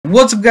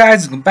What's up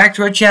guys, welcome back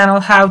to our channel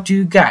How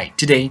To Guide.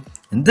 Today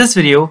in this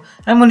video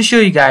I'm going to show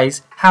you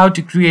guys how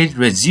to create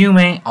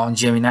resume on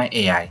Gemini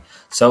AI.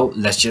 So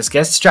let's just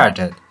get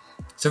started.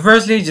 So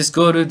firstly, just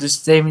go to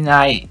this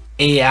Gemini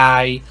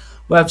AI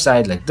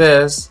website like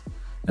this,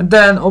 and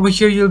then over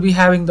here you'll be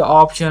having the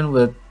option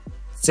with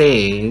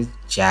say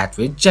chat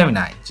with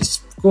Gemini.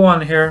 Just go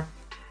on here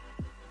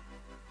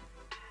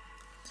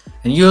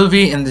and you'll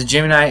be in the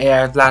Gemini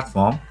AI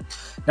platform.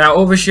 Now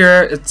over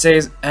here it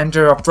says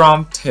enter a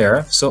prompt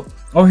here. So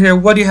over here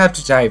what you have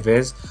to type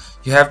is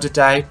you have to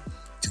type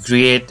to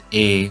create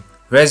a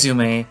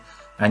resume,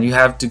 and you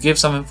have to give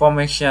some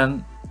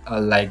information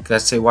like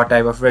let's say what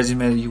type of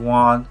resume you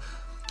want,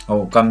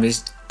 or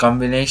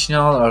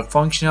combinational or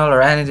functional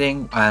or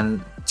anything,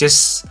 and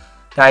just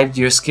type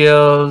your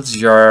skills,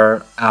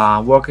 your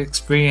work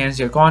experience,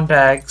 your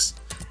contacts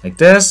like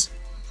this,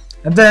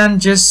 and then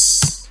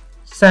just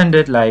send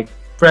it, like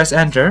press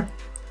enter,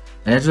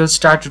 and it will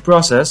start to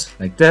process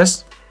like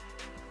this.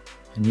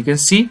 And you can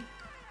see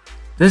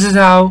this is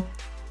how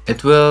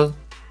it will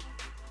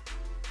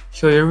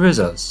show your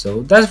results.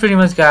 So that's pretty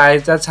much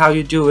guys, that's how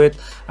you do it.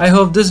 I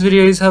hope this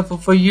video is helpful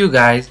for you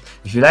guys.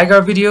 If you like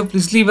our video,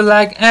 please leave a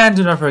like and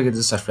do not forget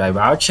to subscribe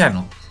our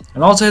channel,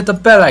 and also hit the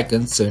bell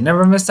icon so you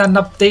never miss an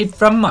update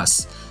from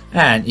us.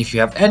 And if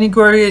you have any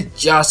queries,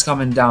 just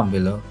comment down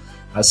below.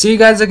 I'll see you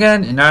guys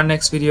again in our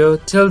next video.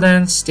 Till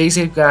then, stay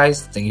safe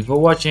guys. Thank you for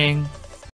watching.